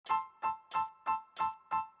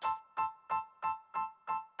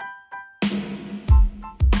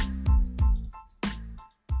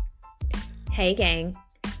Hey gang,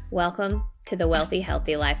 welcome to the Wealthy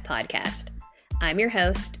Healthy Life podcast. I'm your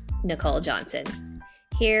host, Nicole Johnson.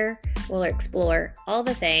 Here, we'll explore all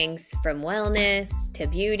the things from wellness to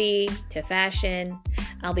beauty to fashion.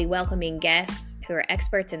 I'll be welcoming guests who are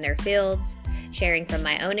experts in their fields, sharing from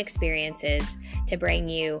my own experiences to bring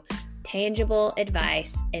you tangible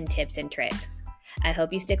advice and tips and tricks. I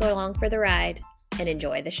hope you stick along for the ride and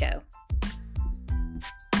enjoy the show.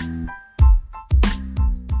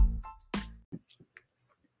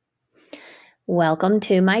 Welcome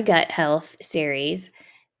to my gut health series.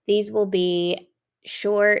 These will be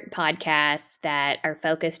short podcasts that are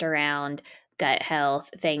focused around gut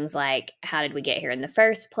health, things like how did we get here in the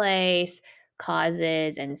first place,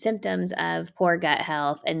 causes and symptoms of poor gut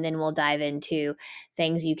health, and then we'll dive into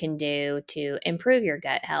things you can do to improve your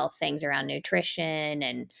gut health, things around nutrition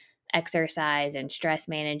and exercise and stress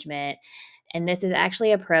management. And this is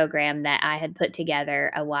actually a program that I had put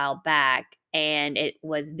together a while back, and it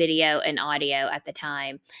was video and audio at the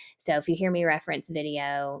time. So if you hear me reference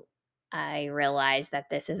video, I realize that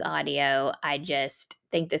this is audio. I just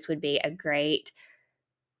think this would be a great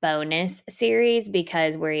bonus series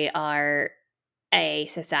because we are a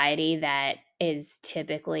society that is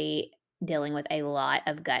typically dealing with a lot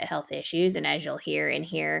of gut health issues. And as you'll hear in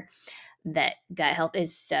here, that gut health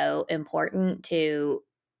is so important to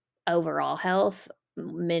overall health,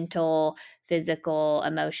 mental, physical,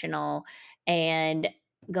 emotional. And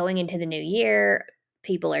going into the new year,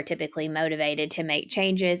 people are typically motivated to make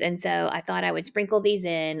changes. And so I thought I would sprinkle these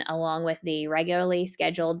in along with the regularly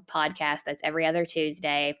scheduled podcast that's every other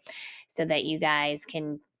Tuesday so that you guys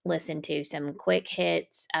can listen to some quick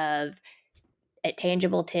hits of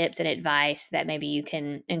tangible tips and advice that maybe you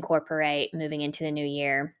can incorporate moving into the new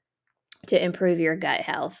year to improve your gut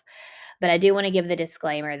health. But I do want to give the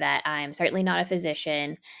disclaimer that I'm certainly not a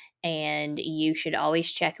physician, and you should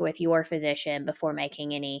always check with your physician before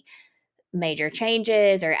making any major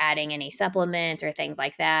changes or adding any supplements or things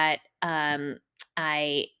like that.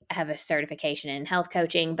 I have a certification in health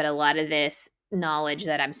coaching, but a lot of this knowledge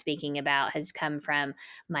that I'm speaking about has come from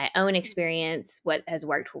my own experience, what has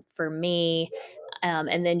worked for me,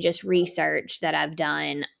 and then just research that I've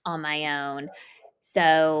done on my own.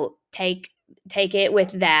 So take it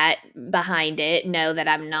with that behind it. Know that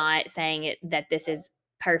I'm not saying that this is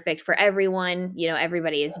perfect for everyone. You know,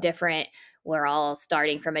 everybody is different. We're all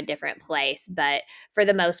starting from a different place, but for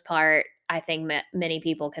the most part, I think many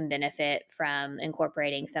people can benefit from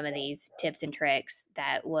incorporating some of these tips and tricks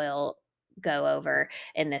that we'll go over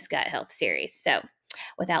in this gut health series. So,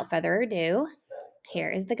 without further ado,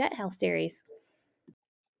 here is the gut health series.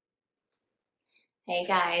 Hey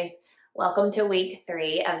guys, welcome to week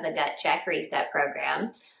 3 of the Gut Check Reset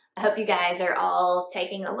program. I hope you guys are all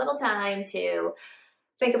taking a little time to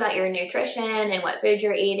think about your nutrition and what food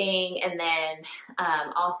you're eating, and then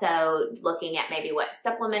also looking at maybe what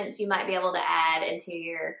supplements you might be able to add into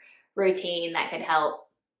your routine that could help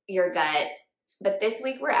your gut. But this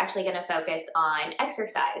week we're actually going to focus on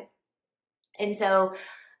exercise. And so,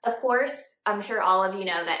 of course, I'm sure all of you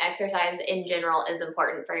know that exercise in general is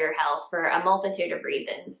important for your health for a multitude of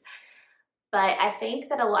reasons. But I think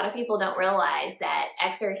that a lot of people don't realize that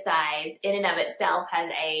exercise in and of itself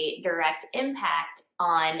has a direct impact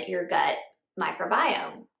on your gut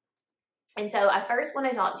microbiome. And so I first want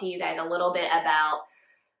to talk to you guys a little bit about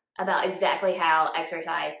exactly how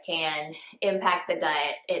exercise can impact the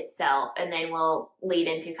gut itself. And then we'll lead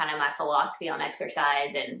into kind of my philosophy on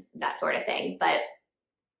exercise and that sort of thing. But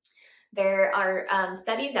there are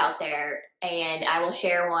studies out there, and I will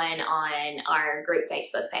share one on our group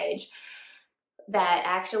Facebook page, that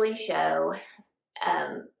actually show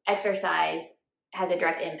exercise has a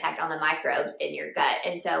direct impact on the microbes in your gut.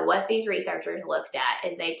 And so what these researchers looked at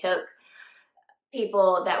is they took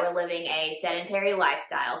people that were living a sedentary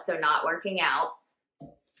lifestyle, so not working out,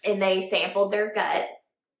 and they sampled their gut,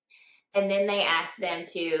 and then they asked them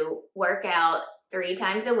to work out 3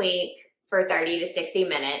 times a week for 30 to 60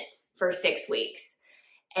 minutes for 6 weeks.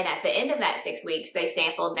 And at the end of that 6 weeks, they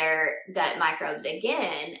sampled their gut microbes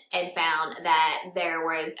again and found that there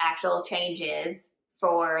was actual changes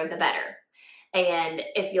for the better. And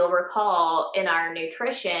if you'll recall, in our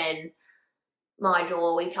nutrition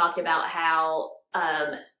module, we talked about how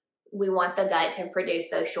we want the gut to produce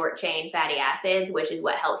those short chain fatty acids, which is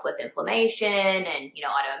what helps with inflammation and,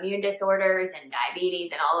 autoimmune disorders and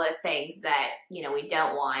diabetes and all the things that, we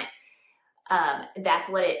don't want. That's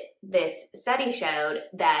what this study showed,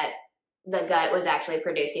 that the gut was actually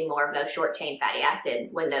producing more of those short chain fatty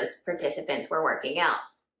acids when those participants were working out.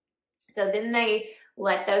 So then they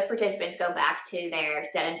let those participants go back to their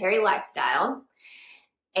sedentary lifestyle,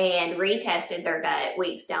 and retested their gut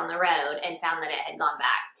weeks down the road and found that it had gone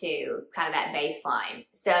back to kind of that baseline.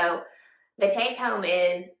 So the take home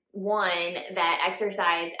is, one, that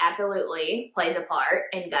exercise absolutely plays a part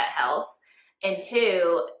in gut health. And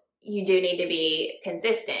two, you do need to be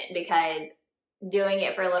consistent, because doing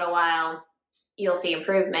it for a little while, you'll see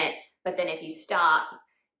improvement. But then if you stop,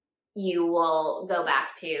 you will go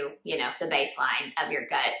back to, the baseline of your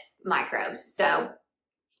gut microbes. So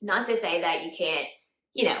not to say that you can't,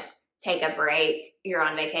 take a break, you're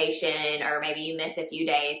on vacation, or maybe you miss a few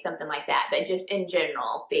days, something like that. But just in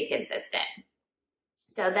general, be consistent.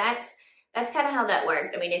 So that's kind of how that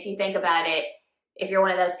works. I mean, if you think about it, if you're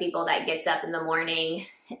one of those people that gets up in the morning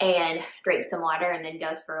and drinks some water and then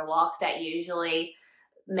goes for a walk, that usually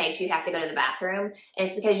makes you have to go to the bathroom. And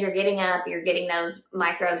it's because you're getting up, you're getting those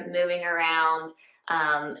microbes moving around,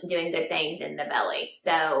 doing good things in the belly.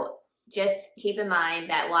 So just keep in mind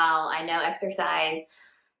that while I know exercise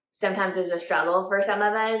sometimes is a struggle for some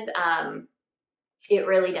of us, it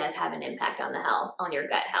really does have an impact on on your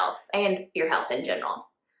gut health and your health in general.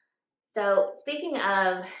 So speaking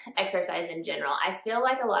of exercise in general, I feel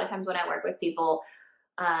like a lot of times when I work with people,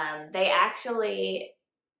 they actually,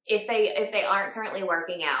 if they aren't currently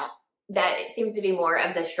working out, that it seems to be more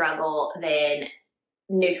of the struggle than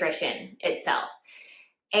nutrition itself.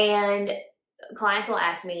 And clients will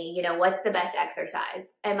ask me, what's the best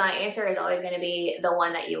exercise? And my answer is always going to be the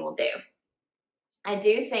one that you will do. I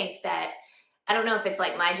do think that, I don't know if it's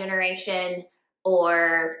like my generation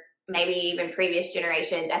or maybe even previous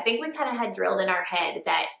generations, I think we kind of had drilled in our head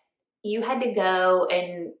that you had to go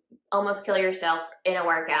and almost kill yourself in a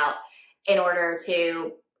workout in order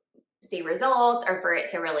to see results or for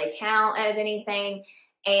it to really count as anything.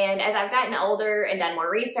 And as I've gotten older and done more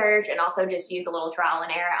research and also just used a little trial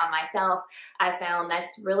and error on myself, I found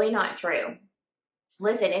that's really not true.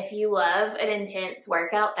 Listen, if you love an intense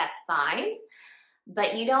workout, that's fine.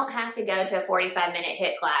 But you don't have to go to a 45-minute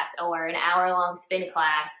HIIT class or an hour-long spin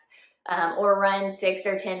class or run 6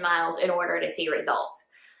 or 10 miles in order to see results.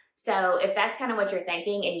 So if that's kind of what you're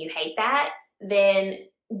thinking and you hate that, then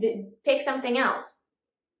pick something else.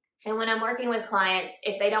 And when I'm working with clients,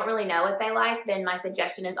 if they don't really know what they like, then my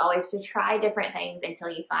suggestion is always to try different things until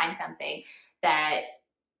you find something that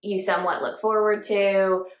you somewhat look forward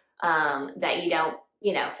to, that you don't,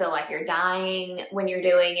 feel like you're dying when you're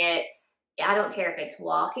doing it. I don't care if it's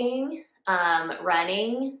walking,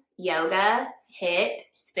 running, yoga, HIIT,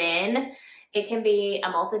 spin. It can be a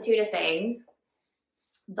multitude of things,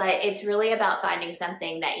 but it's really about finding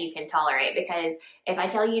something that you can tolerate. Because if I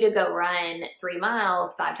tell you to go run 3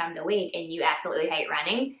 miles 5 times a week and you absolutely hate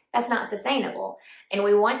running, that's not sustainable. And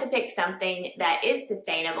we want to pick something that is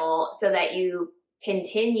sustainable so that you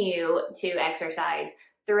continue to exercise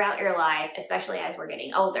throughout your life, especially as we're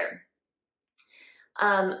getting older.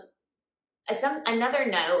 Another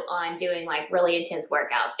note on doing like really intense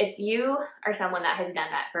workouts. If you are someone that has done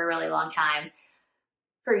that for a really long time,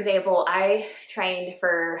 for example, I trained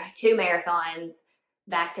for 2 marathons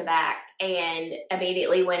back to back and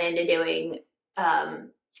immediately went into doing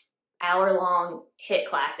hour-long HIIT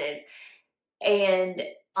classes. And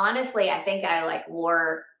honestly, I think I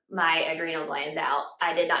wore my adrenal glands out.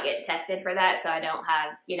 I did not get tested for that, so I don't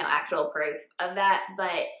have, actual proof of that.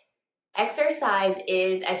 But exercise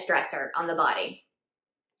is a stressor on the body,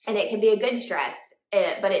 and it can be a good stress,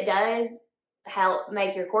 but it does help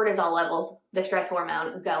make your cortisol levels, the stress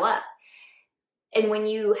hormone, go up. And when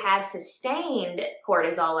you have sustained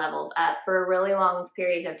cortisol levels up for really long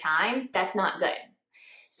periods of time, that's not good.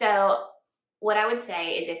 So what I would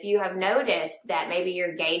say is, if you have noticed that maybe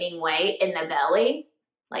you're gaining weight in the belly,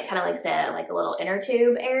 like a little inner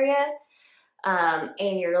tube area,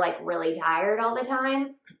 and you're really tired all the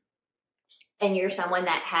time, and you're someone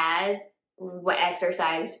that has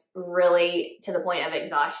exercised really to the point of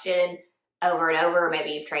exhaustion over and over, or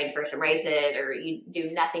maybe you've trained for some races, or you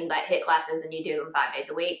do nothing but HIIT classes and you do them 5 days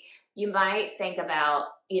a week, you might think about,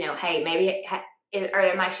 hey, maybe,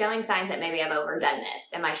 am I showing signs that maybe I've overdone this?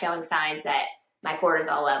 Am I showing signs that my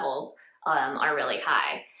cortisol levels are really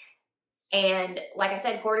high? And like I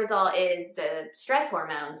said, cortisol is the stress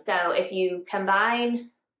hormone. So if you combine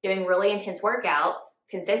doing really intense workouts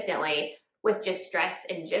consistently with just stress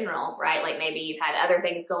in general, right? Like maybe you've had other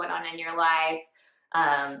things going on in your life,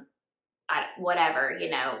 whatever,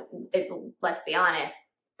 let's be honest,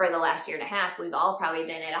 for the last 1.5 years, we've all probably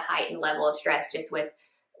been at a heightened level of stress just with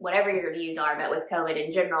whatever your views are, but with COVID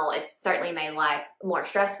in general, it's certainly made life more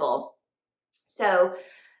stressful. So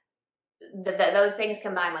those things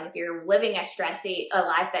combined, like if you're living a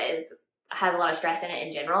life that has a lot of stress in it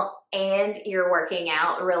in general, and you're working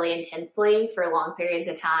out really intensely for long periods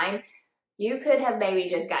of time, you could have maybe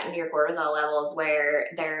just gotten your cortisol levels where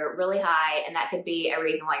they're really high, and that could be a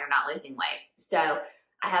reason why you're not losing weight. So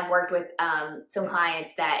I have worked with some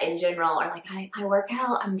clients that in general are like, I work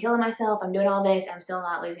out, I'm killing myself, I'm doing all this, I'm still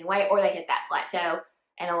not losing weight, or they hit that plateau.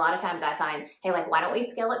 And a lot of times I find, hey, like, why don't we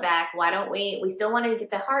scale it back? Why don't we still want to get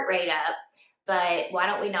the heart rate up, but why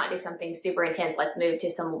don't we not do something super intense? Let's move to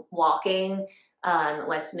some walking.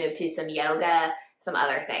 Let's move to some yoga, some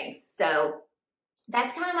other things. So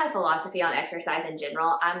that's kind of my philosophy on exercise in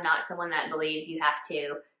general. I'm not someone that believes you have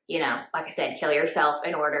to, like I said, kill yourself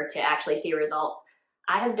in order to actually see results.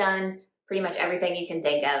 I have done pretty much everything you can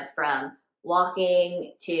think of, from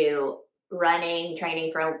walking to running,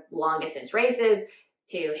 training for long distance races,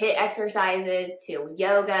 to HIIT exercises, to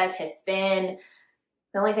yoga, to spin.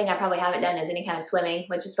 The only thing I probably haven't done is any kind of swimming,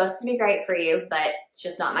 which is supposed to be great for you, but it's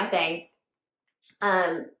just not my thing.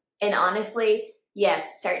 And honestly, yes,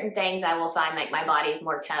 certain things I will find like my body's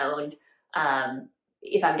more toned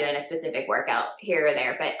if I'm doing a specific workout here or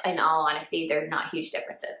there. But in all honesty, there's not huge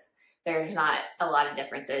differences. There's not a lot of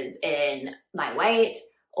differences in my weight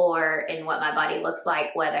or in what my body looks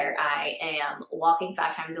like, whether I am walking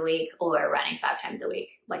 5 times a week or running 5 times a week.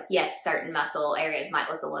 Like, yes, certain muscle areas might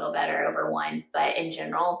look a little better over one, but in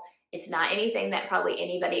general, it's not anything that probably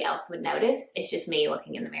anybody else would notice. It's just me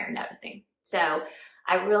looking in the mirror noticing. So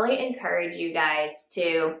I really encourage you guys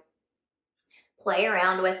to play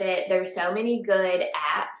around with it. There's so many good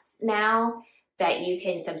apps now that you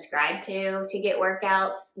can subscribe to get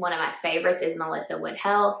workouts. One of my favorites is Melissa Wood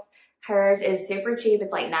Health. Hers is super cheap.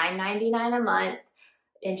 It's like $9.99 a month.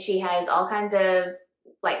 And she has all kinds of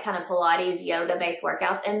like kind of Pilates, yoga based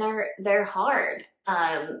workouts, and they're hard.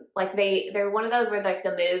 Like they're one of those where like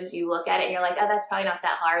the moves, you look at it and you're like, oh, that's probably not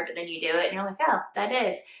that hard. But then you do it and you're like, oh, that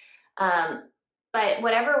is. But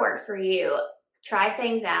whatever works for you, try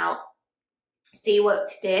things out, see what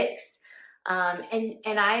sticks.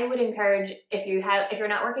 And I would encourage, if you're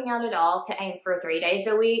not working out at all, to aim for 3 days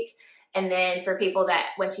a week. And then for people that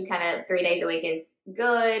once you kind of 3 days a week is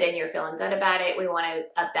good and you're feeling good about it, we want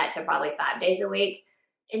to up that to probably 5 days a week.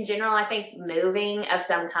 In general, I think moving of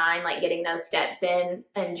some kind, like getting those steps in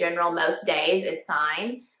general, most days is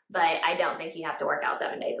fine. But I don't think you have to work out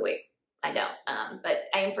 7 days a week. I don't. But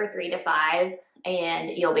aim for 3 to 5 and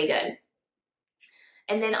you'll be good.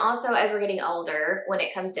 And then also, as we're getting older, when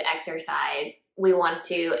it comes to exercise, we want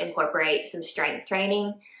to incorporate some strength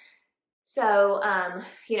training. So,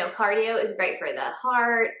 cardio is great for the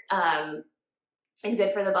heart, and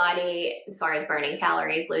good for the body as far as burning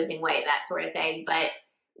calories, losing weight, that sort of thing. But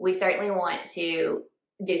we certainly want to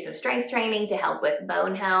do some strength training to help with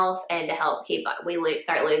bone health and to help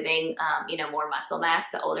start losing, more muscle mass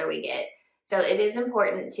the older we get. So it is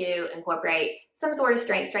important to incorporate some sort of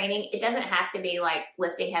strength training. It doesn't have to be like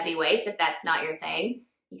lifting heavy weights if that's not your thing.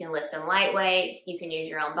 You can lift some light weights. You can use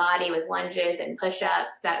your own body with lunges and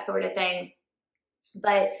push-ups, that sort of thing.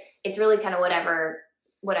 But it's really kind of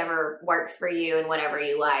whatever works for you and whatever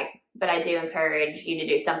you like. But I do encourage you to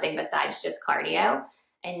do something besides just cardio.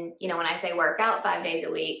 And, when I say work out 5 days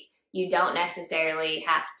a week, you don't necessarily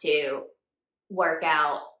have to work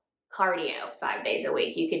out cardio 5 days a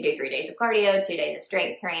week. You can do 3 days of cardio, 2 days of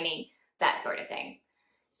strength training, that sort of thing.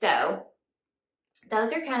 So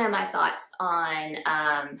those are kind of my thoughts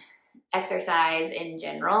on exercise in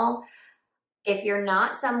general. If you're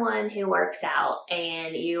not someone who works out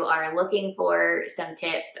and you are looking for some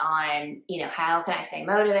tips on, how can I stay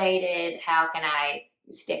motivated? How can I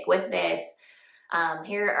stick with this?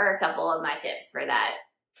 Here are a couple of my tips for that.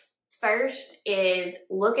 First is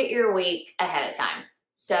look at your week ahead of time.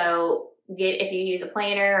 So if you use a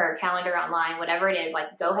planner or a calendar online, whatever it is,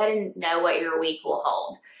 like, go ahead and know what your week will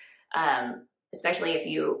hold. Especially if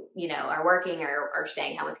you are working or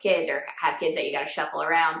staying home with kids or have kids that you got to shuffle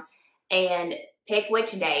around, and pick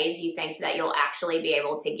which days you think that you'll actually be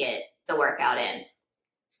able to get the workout in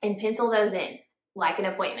and pencil those in like an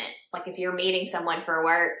appointment. Like if you're meeting someone for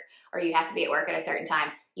work or you have to be at work at a certain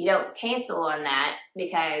time, you don't cancel on that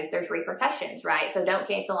because there's repercussions, right? So don't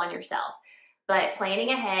cancel on yourself. But planning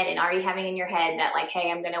ahead and already having in your head that like, hey,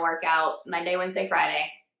 I'm going to work out Monday, Wednesday, Friday,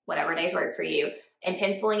 whatever days work for you, and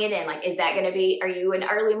penciling it in. Like, is that going to be, are you an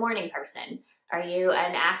early morning person? Are you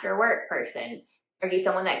an after work person? Are you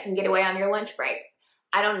someone that can get away on your lunch break?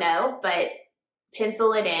 I don't know, but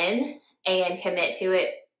pencil it in and commit to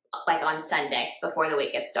it like on Sunday before the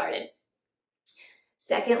week gets started.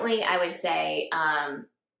 Secondly, I would say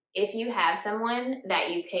if you have someone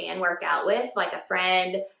that you can work out with, like a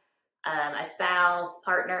friend, a spouse,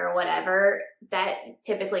 partner, whatever, that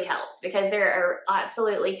typically helps, because there are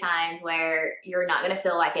absolutely times where you're not going to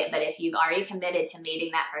feel like it. But if you've already committed to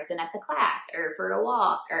meeting that person at the class or for a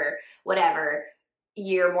walk or whatever,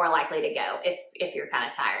 you're more likely to go if you're kind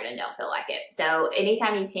of tired and don't feel like it. So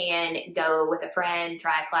anytime you can, go with a friend,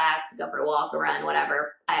 try a class, go for a walk, a run,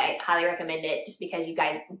 whatever. I highly recommend it, just because you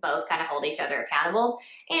guys both kind of hold each other accountable,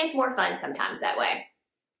 and it's more fun sometimes that way.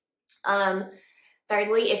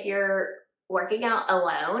 Thirdly, if you're working out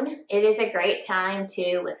alone, it is a great time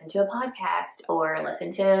to listen to a podcast or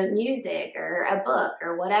listen to music or a book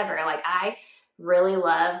or whatever. Like, I really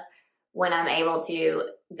love when I'm able to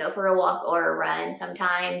go for a walk or a run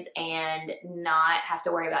sometimes and not have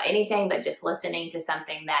to worry about anything, but just listening to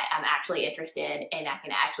something that I'm actually interested in, and I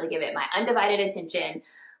can actually give it my undivided attention,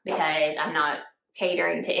 because I'm not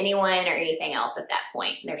catering to anyone or anything else at that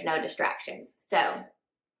point. There's no distractions. So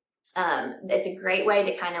it's a great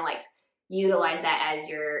way to kind of like utilize that as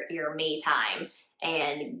your me time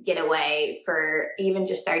and get away for even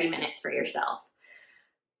just 30 minutes for yourself.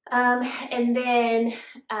 And then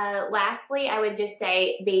lastly, I would just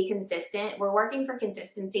say be consistent. We're working for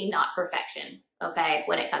consistency, not perfection, okay,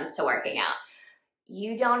 when it comes to working out.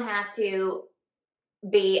 You don't have to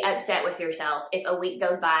be upset with yourself if a week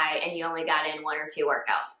goes by and you only got in 1 or 2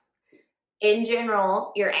 workouts. In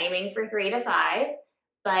general, you're aiming for 3 to 5,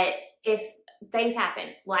 but if things happen,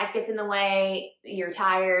 life gets in the way, you're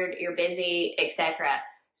tired, you're busy, etc.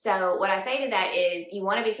 So what I say to that is, you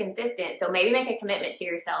want to be consistent. So maybe make a commitment to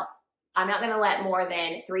yourself. I'm not going to let more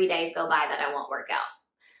than 3 days go by that I won't work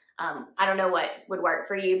out. I don't know what would work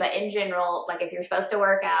for you, but in general, like if you're supposed to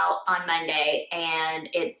work out on Monday and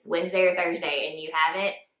it's Wednesday or Thursday and you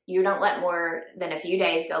haven't, you don't let more than a few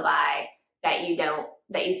days go by that you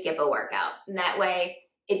skip a workout. And that way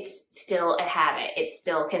it's still a habit. It's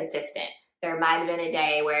still consistent. There might have been a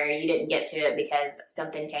day where you didn't get to it because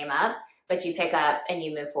something came up, but you pick up and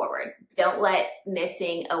you move forward. Don't let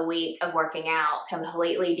missing a week of working out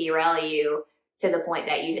completely derail you to the point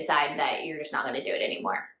that you decide that you're just not going to do it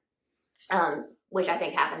anymore, which I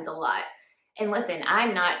think happens a lot. And listen,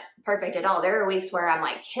 I'm not perfect at all. There are weeks where I'm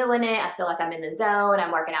like killing it. I feel like I'm in the zone.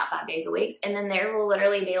 I'm working out 5 days a week. And then there will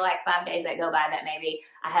literally be like 5 days that go by that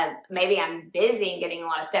maybe I'm busy and getting a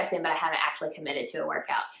lot of steps in, but I haven't actually committed to a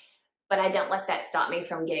workout. But I don't let that stop me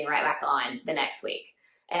from getting right back on the next week.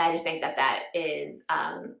 And I just think that is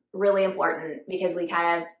really important, because we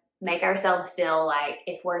kind of make ourselves feel like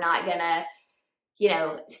if we're not going to,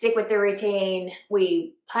 stick with the routine,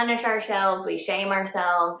 we punish ourselves, we shame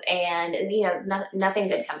ourselves, and, nothing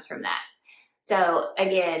good comes from that. So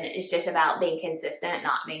again, it's just about being consistent,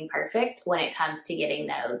 not being perfect when it comes to getting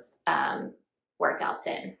those workouts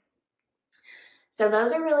in. So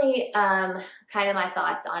those are really kind of my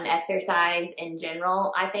thoughts on exercise in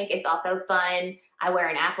general. I think it's also fun. I wear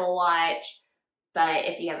an Apple Watch, but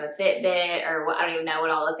if you have a Fitbit or I don't even know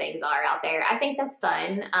what all the things are out there, I think that's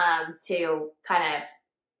fun to kind of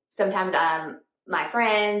sometimes my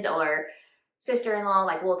friends or sister-in-law,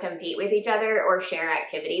 like, we'll compete with each other or share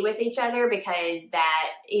activity with each other, because that,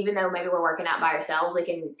 even though maybe we're working out by ourselves, we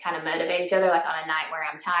can kind of motivate each other. Like on a night where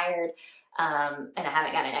I'm tired and I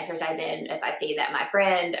haven't gotten exercise in, if I see that my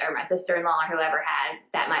friend or my sister-in-law or whoever has,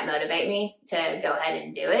 that might motivate me to go ahead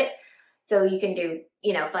and do it. So you can do,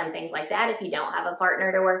 fun things like that if you don't have a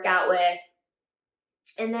partner to work out with.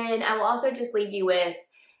 And then I will also just leave you with,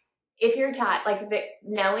 if you're tired,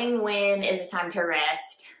 knowing when is a time to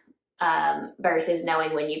rest versus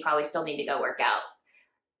knowing when you probably still need to go work out.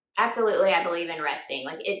 Absolutely, I believe in resting.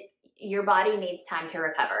 Your body needs time to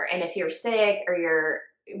recover. And if you're sick or you're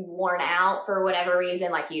worn out for whatever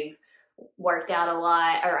reason, like you've worked out a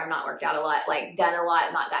lot, or I'm not worked out a lot, like done a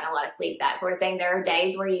lot, not gotten a lot of sleep, that sort of thing. There are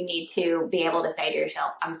days where you need to be able to say to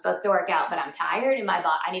yourself, I'm supposed to work out, but I'm tired and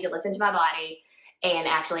I need to listen to my body and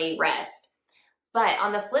actually rest. But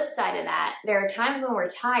on the flip side of that, there are times when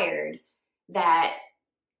we're tired that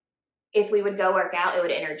if we would go work out, it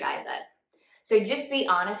would energize us. So just be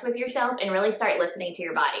honest with yourself and really start listening to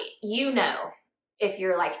your body. If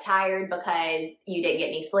you're tired because you didn't get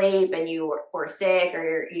any sleep and you were sick,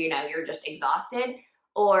 or you're just exhausted,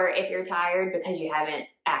 or if you're tired because you haven't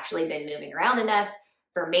actually been moving around enough.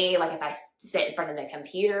 For me, if I sit in front of the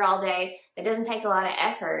computer all day, it doesn't take a lot of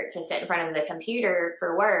effort to sit in front of the computer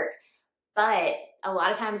for work. But a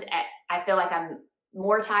lot of times I feel like I'm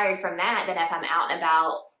more tired from that than if I'm out and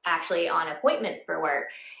about actually on appointments for work.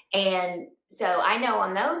 And so I know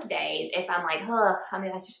on those days, if I'm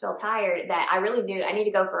I just feel tired, that I really do, I need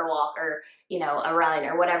to go for a walk or, a run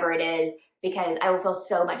or whatever it is, because I will feel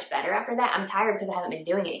so much better after that. I'm tired because I haven't been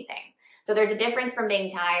doing anything. So there's a difference from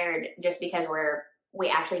being tired just because we're we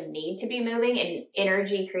actually need to be moving, and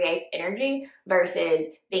energy creates energy versus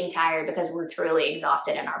being tired because we're truly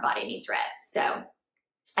exhausted and our body needs rest. So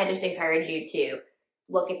I just encourage you to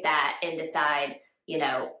look at that and decide,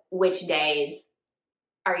 which days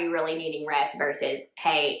are you really needing rest versus,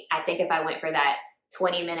 hey, I think if I went for that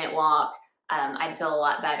 20-minute walk, I'd feel a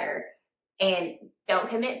lot better. And don't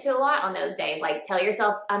commit to a lot on those days. Like, tell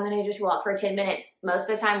yourself, I'm going to just walk for 10 minutes. Most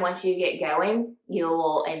of the time, once you get going,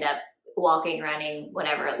 you'll end up walking, running,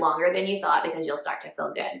 whatever, longer than you thought because you'll start to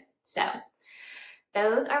feel good. So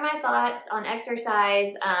those are my thoughts on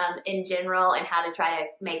exercise in general and how to try to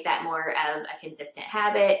make that more of a consistent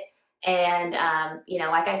habit. And,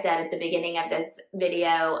 like I said at the beginning of this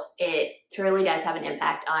video, it truly does have an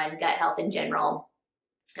impact on gut health in general,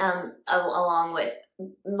 along with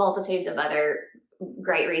multitudes of other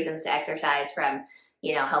great reasons to exercise, from,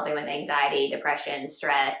 helping with anxiety, depression,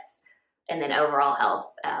 stress, and then overall health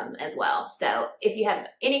as well. So if you have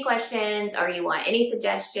any questions or you want any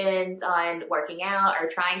suggestions on working out or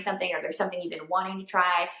trying something, or there's something you've been wanting to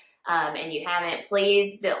try and you haven't,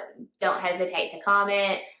 please don't hesitate to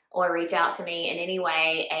comment or reach out to me in any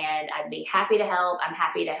way, and I'd be happy to help. I'm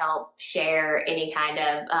happy to help share any kind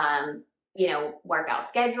of workout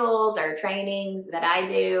schedules or trainings that I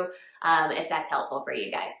do, if that's helpful for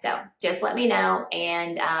you guys. So just let me know,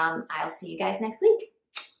 and I'll see you guys next week.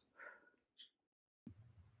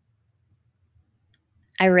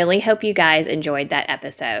 I really hope you guys enjoyed that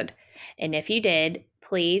episode. And if you did,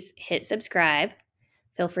 please hit subscribe.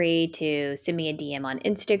 Feel free to send me a DM on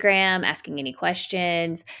Instagram asking any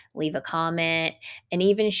questions, leave a comment, and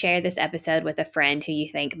even share this episode with a friend who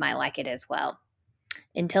you think might like it as well.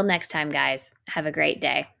 Until next time, guys, have a great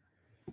day.